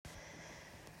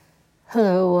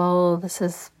Hello, well, this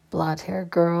is Blonde Hair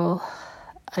Girl.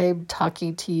 I'm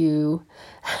talking to you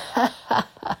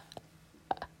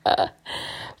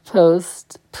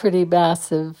post pretty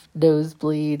massive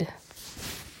nosebleed.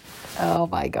 Oh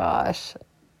my gosh.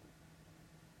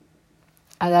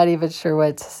 I'm not even sure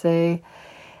what to say.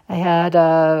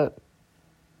 I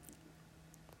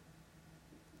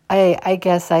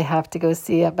guess I have to go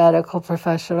see a medical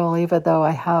professional, even though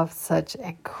I have such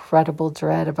incredible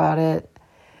dread about it.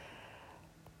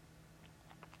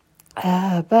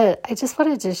 But I just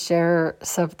wanted to share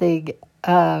something.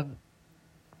 I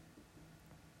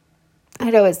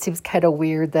know it seems kind of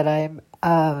weird that I'm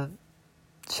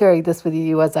sharing this with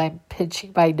you as I'm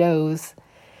pinching my nose,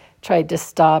 trying to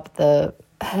stop the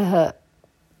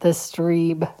the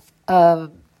stream. But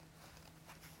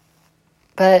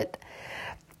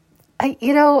I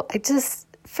just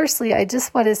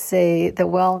want to say that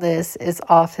wellness is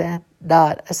often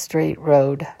not a straight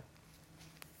road.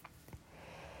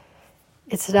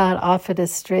 It's not often a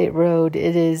straight road.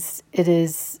 It has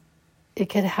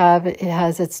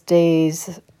its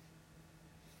days.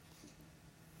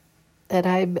 And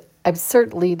I'm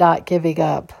certainly not giving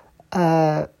up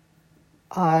on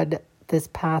this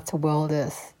path to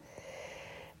wellness.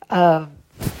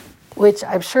 Which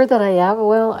I'm sure that I am.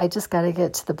 Well, I just got to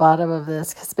get to the bottom of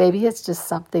this because maybe it's just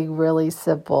something really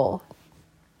simple.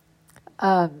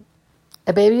 And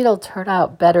maybe it'll turn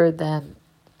out better than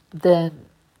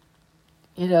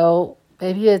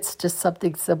maybe it's just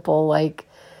something simple like,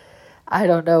 I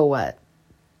don't know what.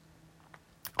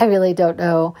 I really don't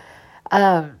know.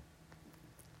 I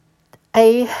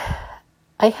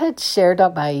had shared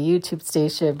on my YouTube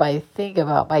station my thing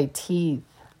about my teeth.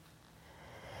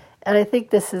 And I think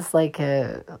this is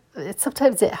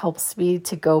sometimes it helps me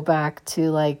to go back to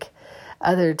like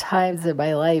other times in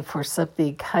my life where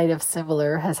something kind of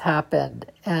similar has happened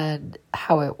and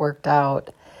how it worked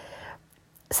out.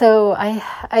 So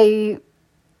I've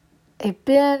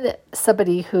been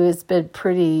somebody who has been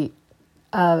pretty,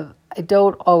 I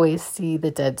don't always see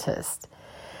the dentist.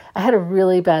 I had a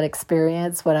really bad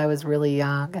experience when I was really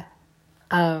young.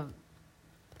 And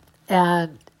I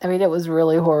mean, it was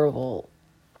really horrible.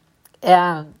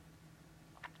 And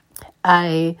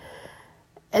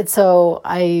so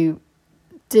I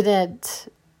didn't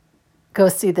go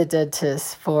see the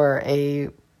dentist for a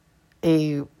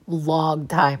long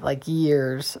time, like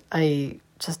years. I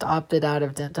just opted out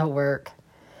of dental work.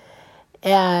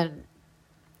 And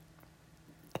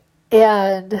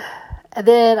then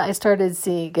I started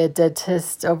seeing a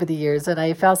dentist over the years, and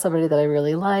I found somebody that I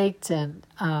really liked. And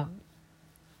but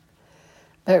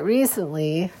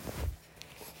recently,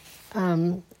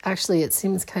 actually, it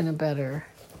seems kind of better.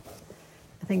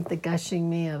 I think the gushing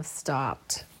may have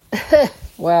stopped.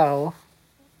 Wow.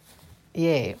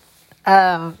 Yay.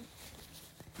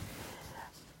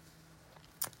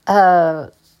 I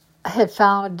had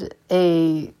found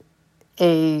a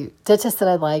dentist that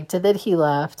I liked, and then he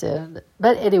left.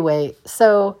 But anyway,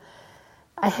 so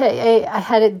I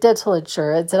had a dental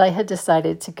insurance, and I had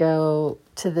decided to go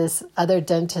to this other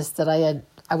dentist that I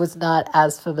was not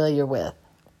as familiar with.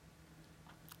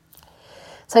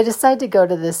 So I decided to go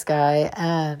to this guy,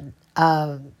 and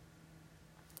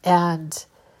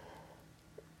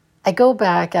I go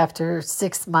back after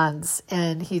 6 months,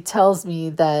 and he tells me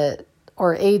that,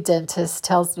 or a dentist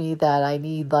tells me that I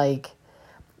need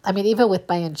even with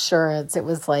my insurance, it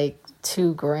was like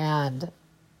 $2,000. It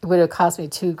would have cost me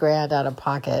 $2,000 out of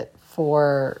pocket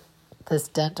for this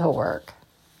dental work.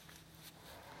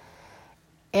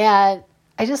 And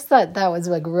I just thought that was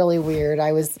like really weird.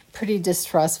 I was pretty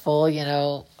distrustful,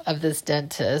 of this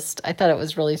dentist. I thought it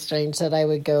was really strange that I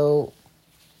would go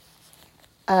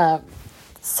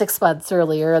 6 months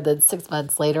earlier, and then 6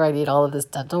 months later I need all of this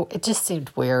dental. It just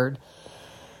seemed weird.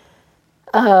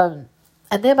 And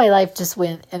then my life just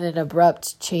went in an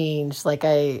abrupt change. Like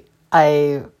my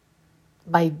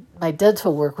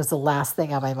dental work was the last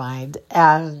thing on my mind.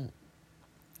 And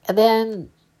then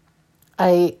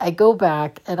I go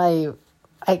back and I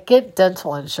get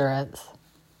dental insurance,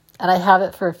 and I have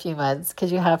it for a few months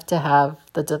because you have to have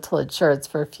the dental insurance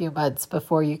for a few months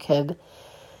before you can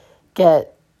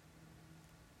get,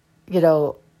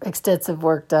 extensive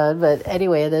work done. But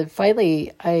anyway, and then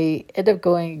finally I end up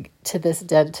going to this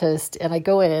dentist, and I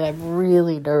go in and I'm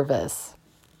really nervous.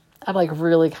 I'm like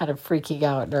really kind of freaking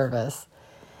out nervous.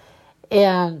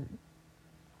 And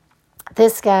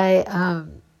this guy,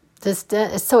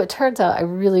 so it turns out I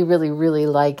really, really, really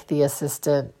like the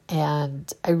assistant,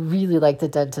 and I really like the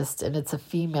dentist, and it's a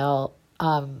female.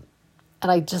 And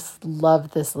I just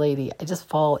love this lady. I just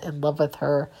fall in love with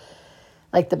her.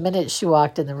 Like the minute she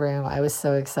walked in the room, I was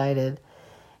so excited.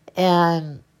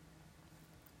 And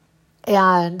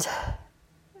And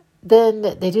then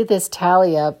they do this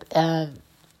tally up, and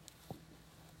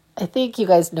I think you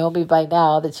guys know me by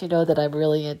now, that you know that I'm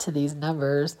really into these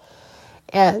numbers.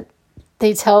 And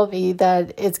they tell me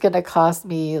that it's going to cost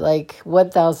me like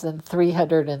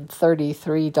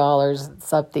 $1,333 and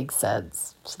something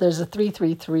cents. So there's a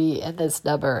 333 in this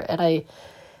number. And I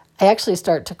actually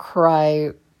start to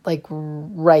cry like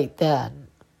right then.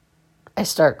 I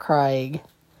start crying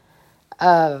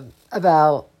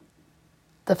about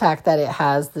the fact that it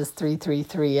has this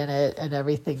 333 in it and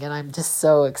everything. And I'm just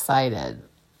so excited.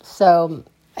 So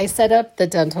I set up the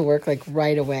dental work like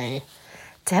right away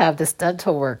to have this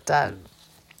dental work done.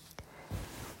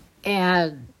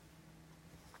 And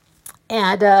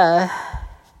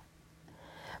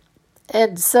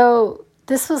so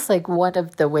this was like one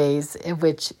of the ways in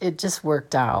which it just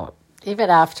worked out. Even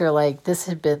after like this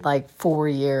had been like 4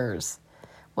 years.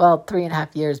 Well,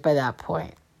 3.5 years by that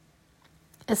point.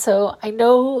 And so I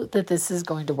know that this is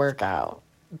going to work out.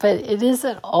 But it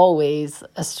isn't always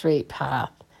a straight path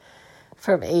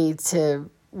from A to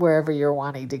wherever you're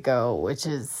wanting to go, which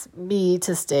is me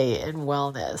to stay in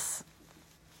wellness.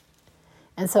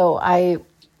 And so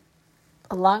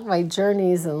along my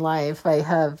journeys in life, I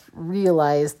have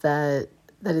realized that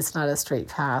it's not a straight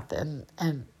path, and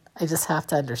I just have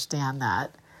to understand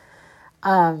that.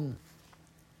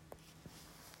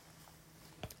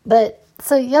 But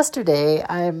so yesterday,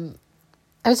 I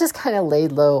was just kind of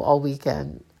laid low all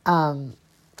weekend.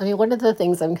 One of the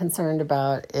things I'm concerned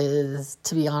about is,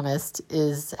 to be honest,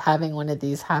 is having one of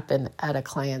these happen at a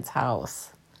client's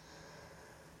house.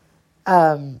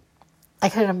 I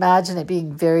can imagine it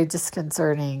being very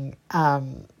disconcerting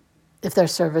if their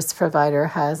service provider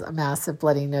has a massive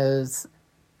bloody nose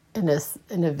in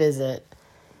a visit.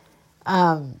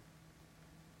 I'm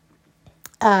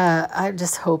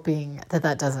just hoping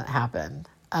that doesn't happen.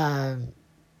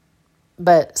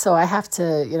 But so I have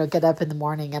to, get up in the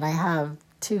morning, and I have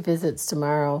 2 visits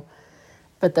tomorrow,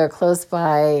 but they're close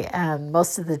by, and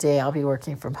most of the day I'll be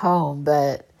working from home.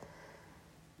 But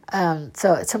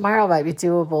so tomorrow might be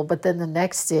doable, but then the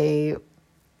next day,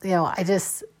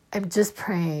 I'm just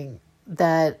praying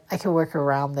that I can work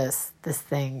around this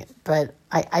thing. But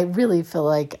I really feel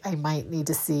like I might need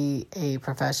to see a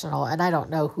professional, and I don't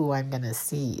know who I'm going to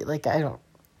see.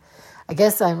 I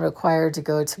guess I'm required to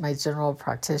go to my general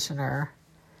practitioner.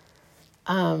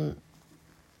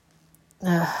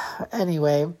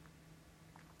 Anyway,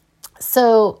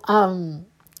 so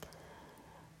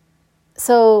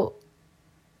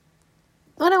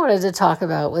what I wanted to talk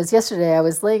about was yesterday I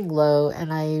was laying low,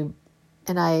 and I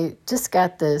just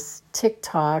got this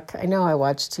TikTok. I know I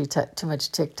watched too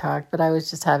much TikTok, but I was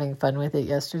just having fun with it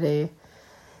yesterday.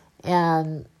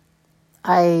 And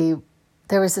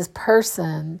there was this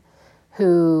person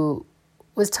who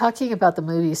was talking about the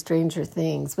movie Stranger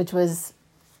Things, which was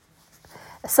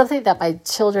something that my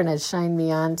children had shined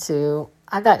me on to.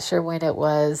 I'm not sure when it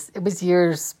was. It was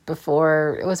years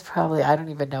before. It was probably, I don't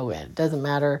even know when. It doesn't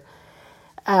matter.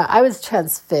 I was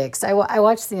transfixed. I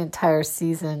watched the entire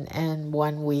season in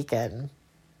one weekend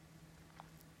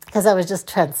because I was just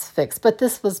transfixed. But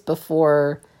this was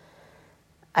before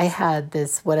I had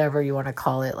this, whatever you want to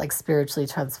call it, like spiritually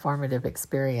transformative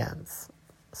experience.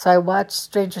 So I watched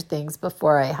Stranger Things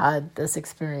before I had this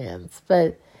experience.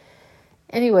 But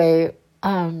anyway,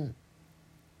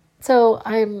 so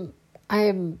I'm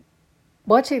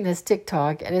watching this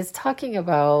TikTok, and it's talking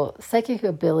about psychic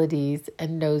abilities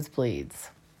and nosebleeds.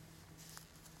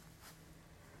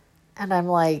 And I'm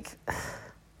like,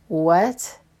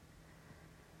 what?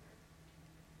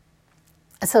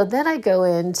 So then I go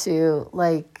into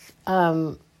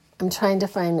I'm trying to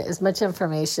find as much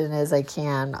information as I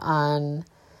can on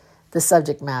the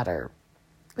subject matter.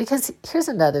 Because here's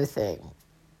another thing.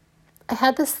 I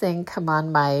had this thing come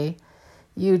on my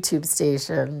YouTube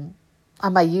station,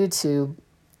 on YouTube,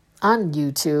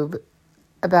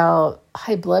 about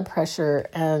high blood pressure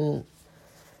and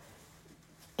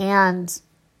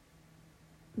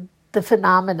the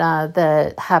phenomena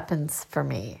that happens for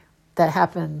me, that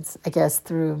happens, I guess,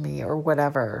 through me or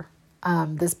whatever.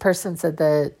 This person said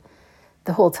that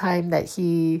the whole time that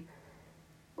he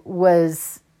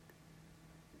was,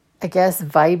 I guess,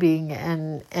 vibing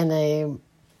in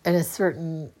a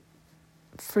certain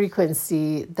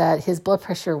frequency, that his blood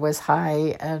pressure was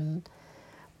high, and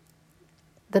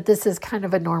that this is kind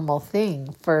of a normal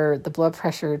thing for the blood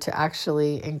pressure to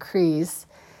actually increase.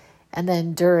 And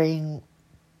then during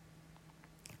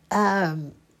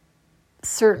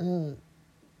certain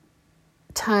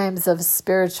times of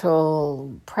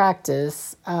spiritual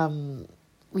practice,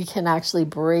 we can actually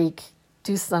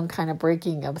do some kind of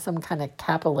breaking of some kind of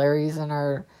capillaries in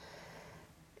our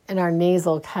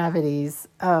nasal cavities.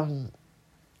 And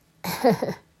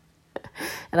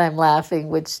I'm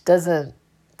laughing,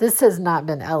 this has not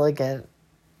been elegant.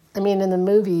 I mean, in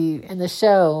the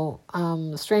show,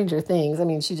 Stranger Things, I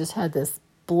mean, she just had this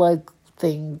blood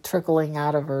thing trickling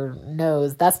out of her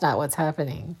nose. That's not what's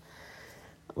happening.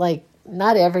 Like,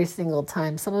 not every single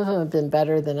time. Some of them have been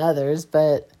better than others,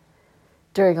 but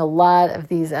during a lot of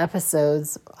these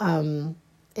episodes,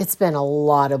 it's been a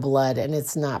lot of blood, and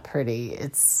it's not pretty.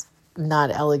 It's not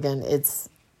elegant. It's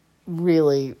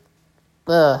really,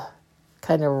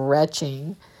 kind of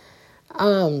retching.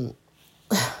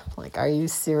 Like, are you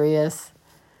serious?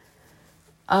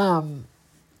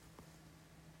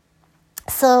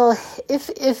 So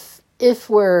if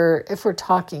we're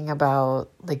talking about,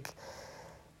 like,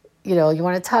 you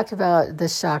want to talk about the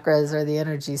chakras or the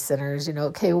energy centers,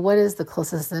 okay, what is the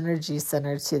closest energy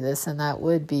center to this? And that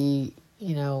would be,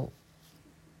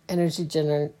 energy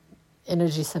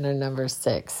center number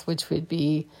 6, which would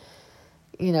be,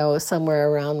 somewhere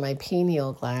around my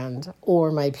pineal gland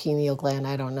or my pineal gland.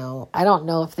 I don't know. I don't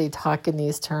know if they talk in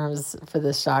these terms for the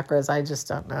chakras. I just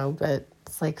don't know. But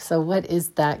it's like, so what is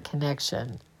that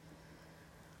connection?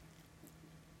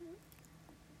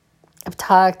 I've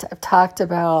talked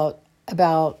about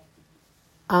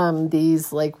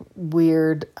these like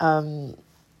weird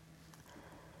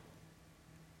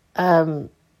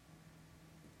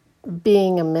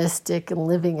being a mystic and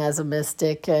living as a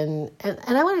mystic, and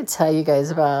I want to tell you guys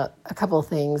about a couple of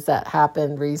things that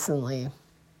happened recently.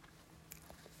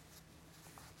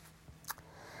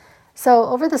 So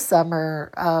over the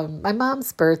summer, my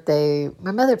mom's birthday, my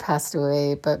mother passed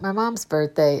away, but my mom's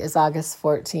birthday is August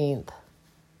 14th.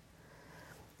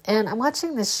 And I'm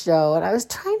watching this show, and I was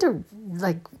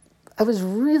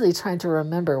really trying to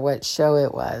remember what show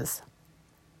it was.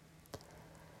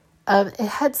 It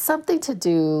had something to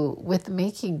do with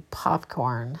making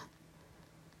popcorn.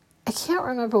 I can't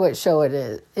remember what show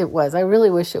it was. I really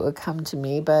wish it would come to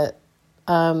me, but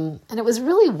and it was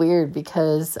really weird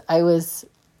because as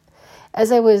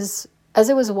I was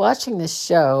watching this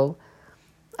show,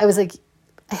 I was like,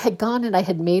 I had gone and I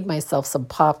had made myself some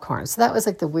popcorn. So that was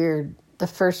like the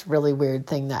first really weird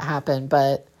thing that happened.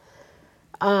 But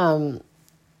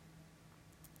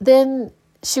then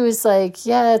she was like,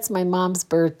 yeah, it's my mom's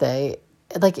birthday,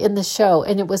 like in the show.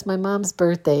 And it was my mom's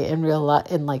birthday in real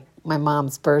life, in like my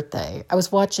mom's birthday. I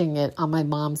was watching it on my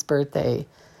mom's birthday,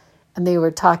 and they were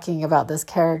talking about this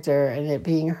character and it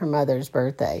being her mother's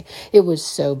birthday. It was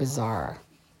so bizarre,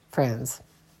 friends.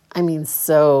 I mean,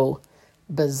 so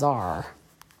bizarre.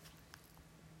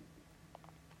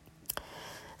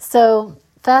 So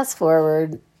fast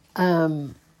forward,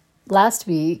 last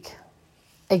week,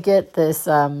 I get this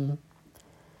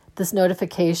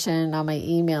notification on my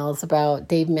emails about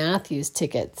Dave Matthews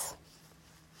tickets.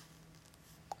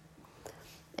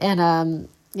 And, and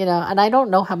I don't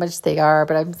know how much they are,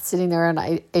 but I'm sitting there and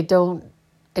I don't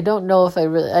know if I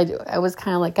was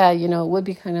kind of like, it would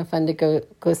be kind of fun to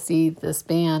go see this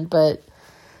band, but,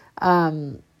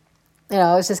 I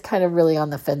was just kind of really on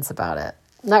the fence about it.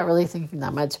 Not really thinking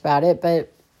that much about it,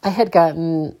 but I had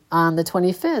gotten on the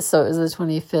 25th, so it was the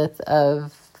 25th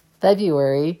of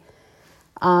February,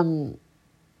 where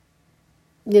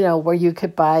you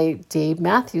could buy Dave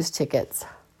Matthews tickets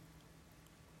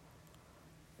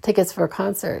for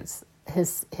concerts,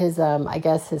 his I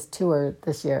guess his tour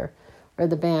this year, or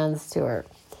the band's tour.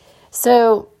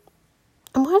 So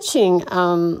I'm watching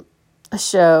a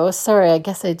show. Sorry, I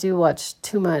guess I do watch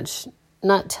too much,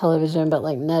 not television, but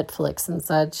like Netflix and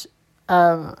such.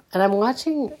 And I'm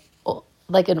watching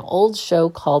like an old show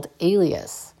called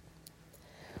Alias.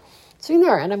 Sitting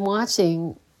there and I'm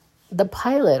watching the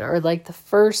pilot, or like the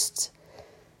first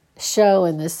show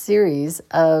in this series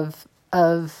of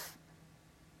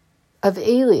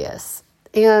Alias.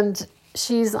 And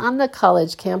she's on the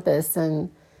college campus, and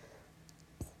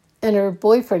her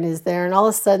boyfriend is there, and all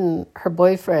of a sudden her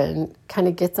boyfriend kind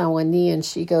of gets on one knee and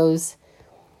she goes,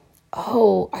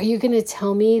 "Oh, are you going to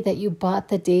tell me that you bought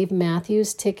the Dave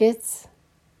Matthews tickets?"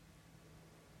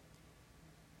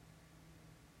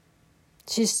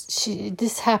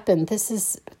 This happened. This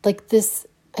is like this.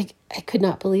 I could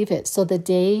not believe it. So the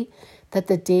day that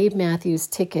the Dave Matthews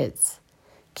tickets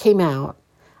came out,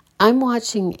 I'm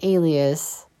watching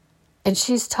Alias, and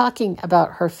she's talking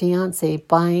about her fiance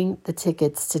buying the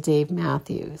tickets to Dave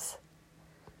Matthews.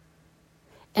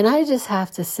 And I just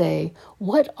have to say,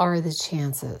 what are the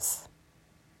chances?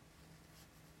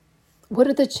 What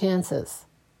are the chances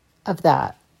of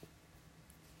that?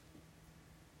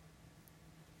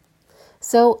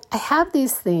 So I have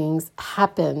these things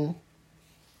happen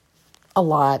a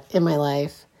lot in my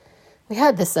life we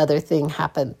had this other thing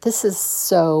happen. This is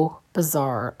so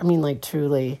bizarre. I mean, like,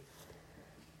 truly.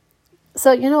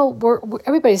 So,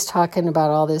 everybody's talking about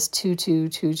all this 2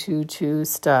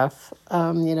 stuff.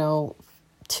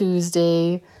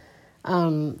 Tuesday,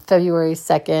 February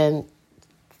 2nd,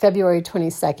 February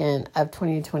 22nd of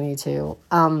 2022.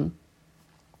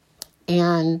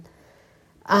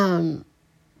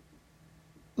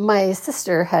 My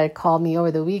sister had called me over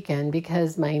the weekend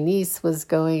because my niece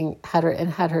had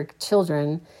her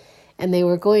children, and they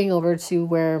were going over to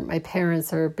where my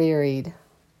parents are buried.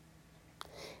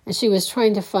 And she was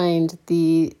trying to find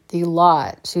the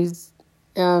lot. She's,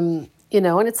 and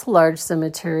it's a large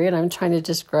cemetery, and I'm trying to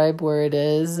describe where it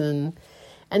is. And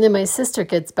then my sister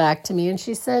gets back to me, and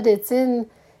she said it's in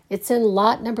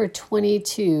lot number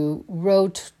 22,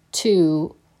 row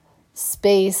 2,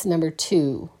 space number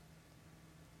 2.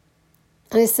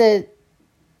 And I said,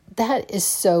 that is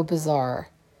so bizarre.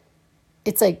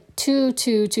 It's like 2.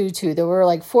 There were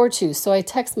like 4 2s. So I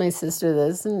text my sister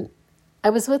this, and I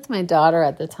was with my daughter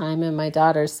at the time, and my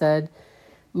daughter said,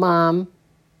 Mom,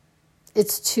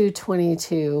 it's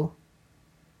 222.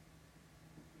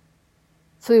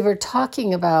 So we were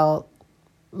talking about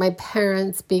my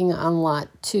parents being on lot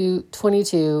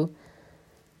 222,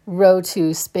 row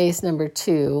 2, space number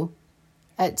 2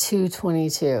 at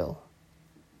 222.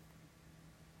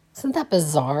 Isn't that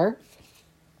bizarre?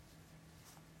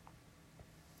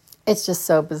 It's just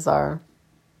so bizarre.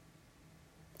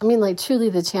 I mean, like, truly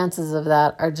the chances of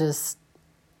that are just,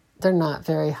 they're not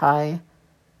very high.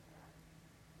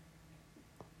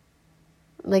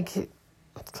 Like,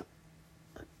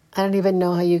 I don't even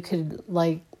know how you could,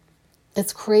 like,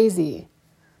 it's crazy.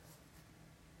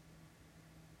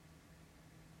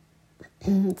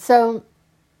 So,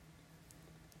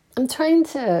 I'm trying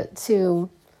so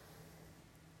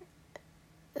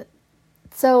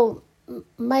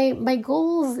my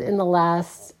goals in the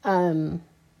last, that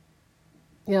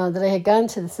I had gone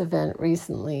to this event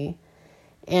recently,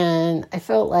 and I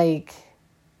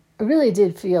really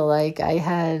did feel like I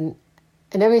had,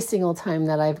 and every single time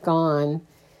that I've gone,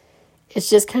 it's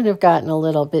just kind of gotten a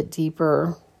little bit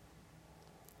deeper.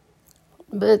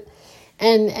 But,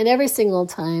 and every single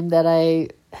time that I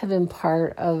have been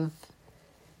part of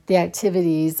the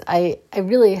activities, I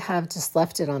really have just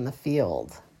left it on the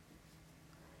field.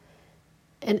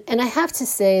 And I have to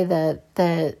say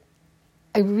that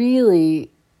I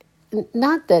really,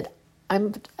 not that I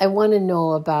want to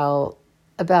know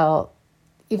about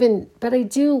even, but I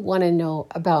do want to know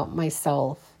about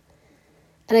myself.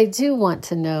 And I do want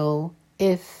to know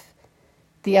if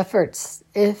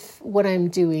what I'm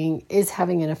doing is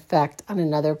having an effect on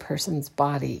another person's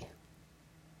body.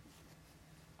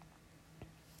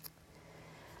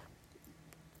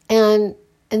 And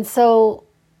I'm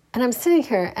sitting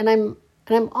here, and I'm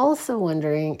also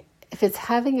wondering if it's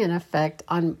having an effect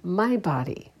on my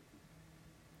body,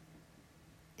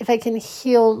 if I can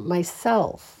heal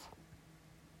myself.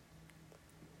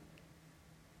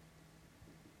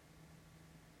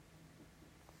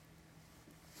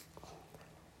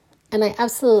 And I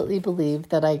absolutely believe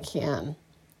that I can.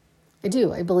 I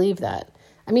do. I believe that.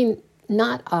 I mean,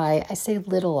 not I say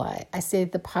little I. I say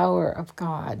the power of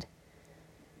God.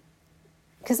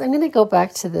 Because I'm going to go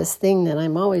back to this thing that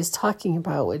I'm always talking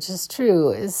about, which is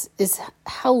true, is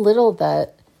how little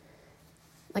that,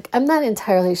 like, I'm not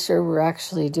entirely sure we're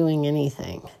actually doing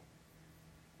anything.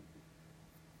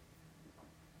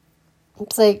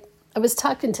 It's like, I was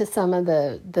talking to some of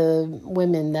the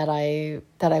women that I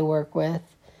work with,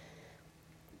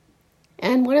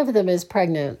 and one of them is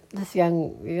pregnant. This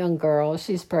young girl,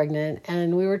 she's pregnant,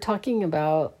 and we were talking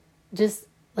about just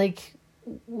like,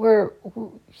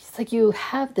 it's like you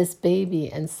have this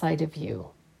baby inside of you.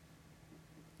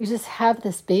 You just have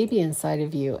this baby inside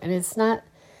of you, and it's not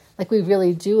like we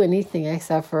really do anything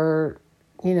except for,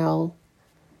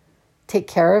 take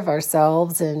care of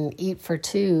ourselves and eat for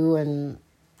 2, and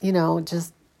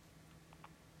just,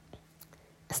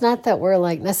 it's not that we're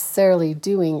like necessarily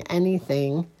doing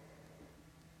anything.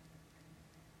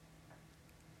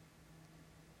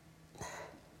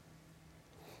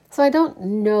 So I don't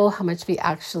know how much we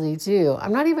actually do.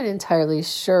 I'm not even entirely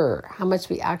sure how much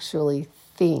we actually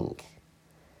think.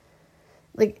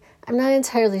 Like, I'm not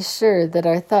entirely sure that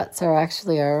our thoughts are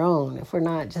actually our own, if we're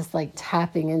not just like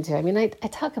tapping into, I mean, I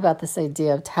talk about this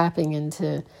idea of tapping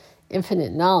into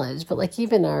infinite knowledge, but like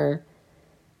even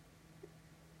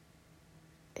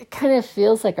it kind of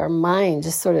feels like our mind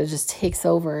just sort of just takes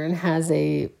over and has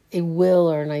a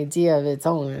will or an idea of its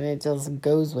own, and it just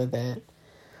goes with it.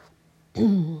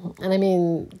 And I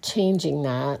mean, changing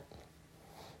that,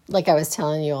 like I was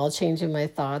telling you, all changing my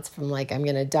thoughts from like, I'm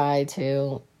going to die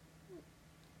to,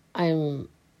 I'm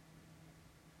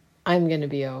going to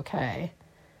be okay.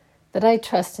 That I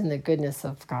trust in the goodness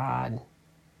of God.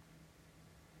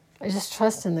 I just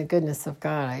trust in the goodness of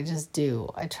God. I just do.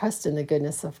 I trust in the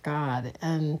goodness of God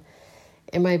and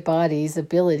in my body's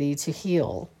ability to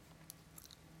heal.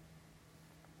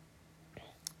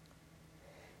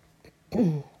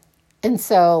 And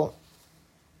so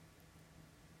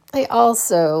I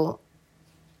also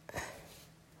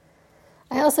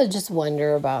just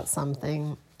wonder about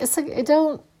something. It's like I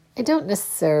don't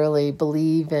necessarily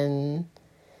believe in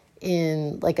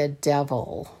like a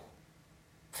devil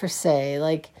per se.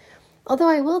 Like, although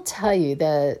I will tell you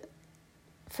that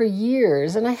for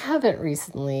years, and I haven't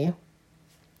recently,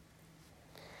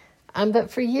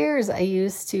 but for years I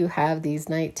used to have these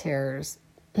night terrors.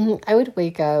 I would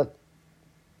wake up.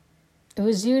 It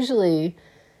was usually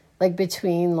like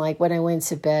between like when I went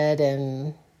to bed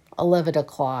and 11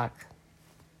 o'clock.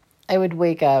 I would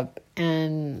wake up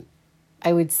and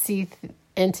I would see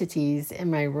entities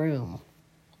in my room.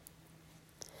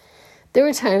 There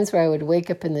were times where I would wake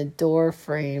up in the door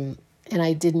frame and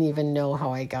I didn't even know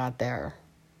how I got there.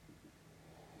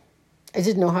 I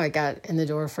didn't know how I got in the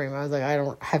door frame. I was like, I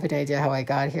don't have any idea how I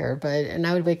got here. And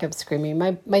I would wake up screaming.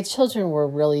 My children were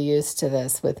really used to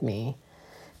this with me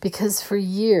because for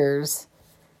years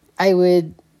I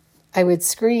would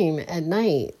scream at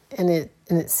night and it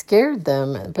scared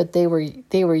them, but they were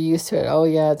used to it. Oh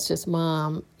yeah, it's just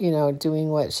mom, doing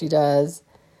what she does.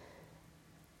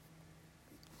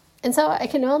 And so I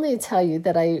can only tell you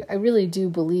that I really do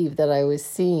believe that I was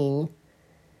seeing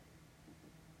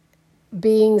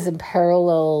beings in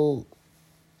parallel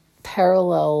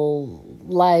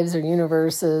lives or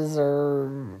universes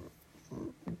or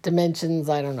dimensions.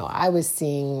 I don't know. I was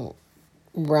seeing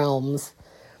realms.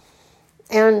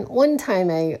 And one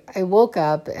time I woke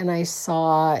up and I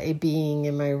saw a being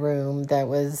in my room that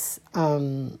was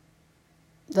that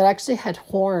actually had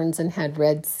horns and had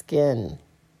red skin.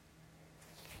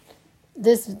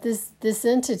 This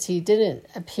entity didn't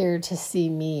appear to see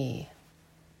me.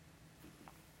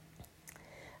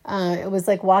 It was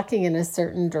like walking in a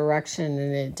certain direction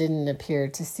and it didn't appear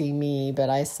to see me, but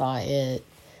I saw it.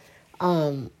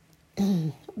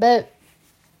 But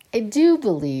I do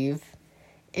believe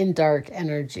in dark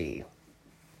energy.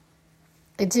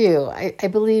 I do. I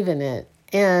believe in it.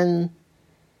 And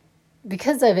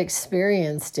because I've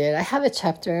experienced it, I have a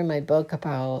chapter in my book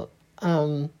about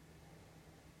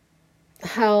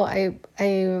how it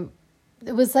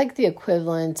was like the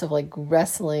equivalent of like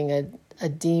wrestling a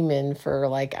demon for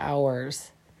like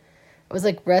hours. I was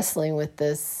like wrestling with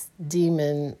this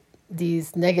demon,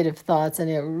 these negative thoughts, and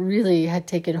it really had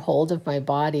taken hold of my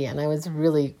body, and I was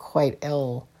really quite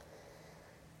ill.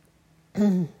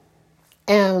 And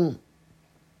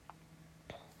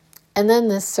then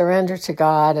this surrender to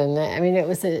God, and I mean,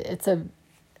 to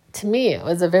me, it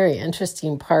was a very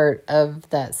interesting part of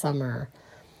that summer.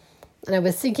 And I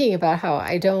was thinking about how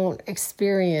I don't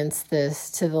experience this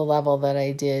to the level that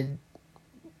I did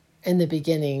in the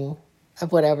beginning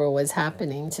of whatever was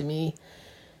happening to me,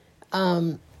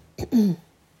 of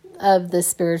the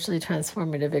spiritually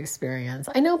transformative experience.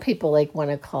 I know people like want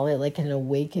to call it like an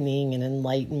awakening and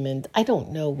enlightenment. I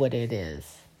don't know what it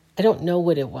is. I don't know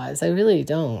what it was. I really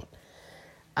don't.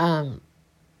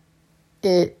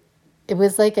 It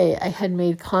was like I had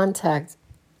made contact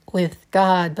with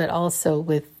God, but also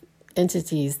with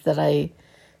entities that I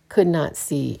could not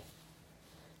see.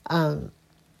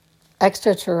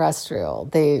 Extraterrestrial.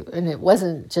 And it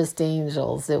wasn't just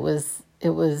angels. It was,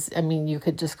 I mean, you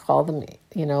could just call them,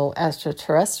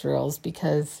 extraterrestrials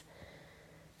because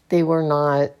they were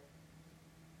not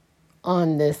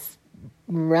on this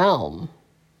realm.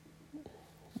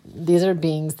 These are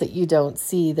beings that you don't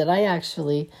see, that I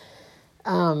actually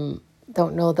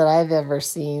don't know that I've ever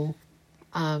seen.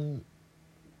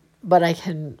 But I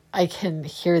can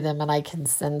hear them and I can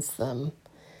sense them.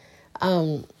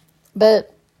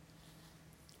 But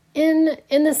in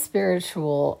the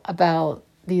spiritual about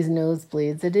these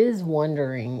nosebleeds, it is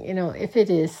wondering, if it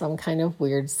is some kind of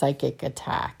weird psychic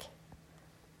attack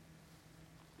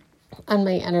on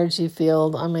my energy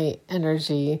field, on my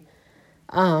energy,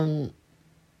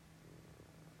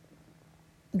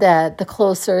 that the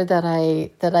closer that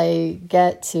I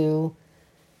get to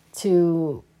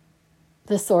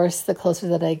the source, the closer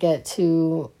that I get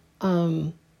to,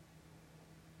 I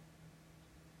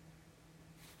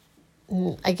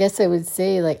guess I would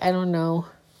say, like, I don't know,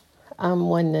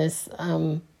 oneness.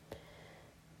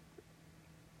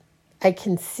 I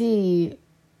can see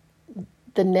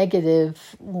the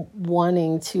negative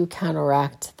wanting to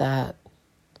counteract that.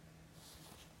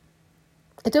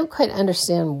 I don't quite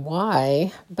understand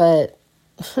why, but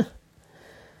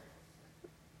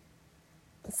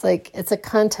It's like it's a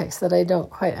context that I don't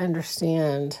quite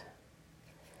understand,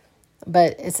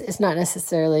 but it's not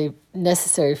necessarily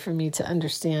necessary for me to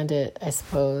understand it, I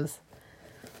suppose.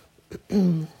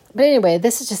 But anyway,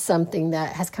 this is just something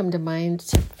that has come to mind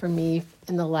for me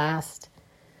in the last.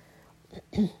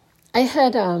 I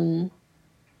had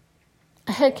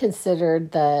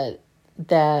considered that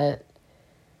the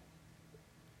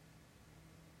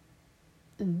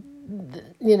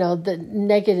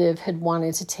negative had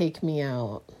wanted to take me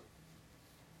out.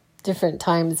 Different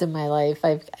times in my life,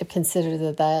 I've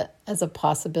considered that as a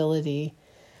possibility,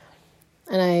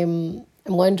 and I'm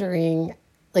wondering,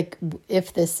 like,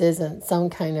 if this isn't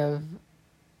some kind of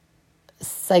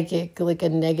psychic, like a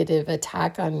negative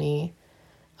attack on me.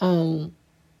 And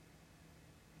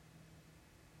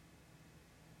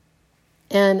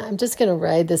I'm just going to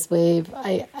ride this wave.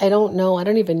 I don't know. I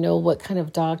don't even know what kind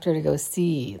of doctor to go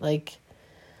see. Like,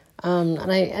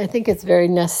 and I think it's very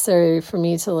necessary for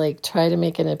me to, like, try to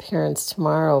make an appearance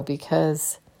tomorrow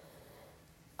because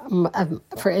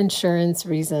for insurance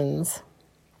reasons.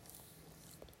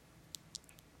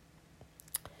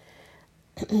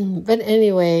 But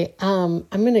anyway, I'm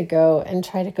going to go and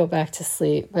try to go back to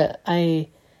sleep. But I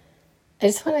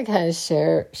just want to kind of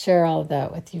share all of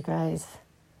that with you guys.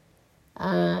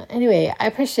 Anyway, I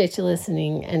appreciate you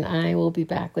listening, and I will be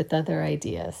back with other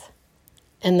ideas.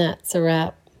 And that's a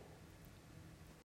wrap.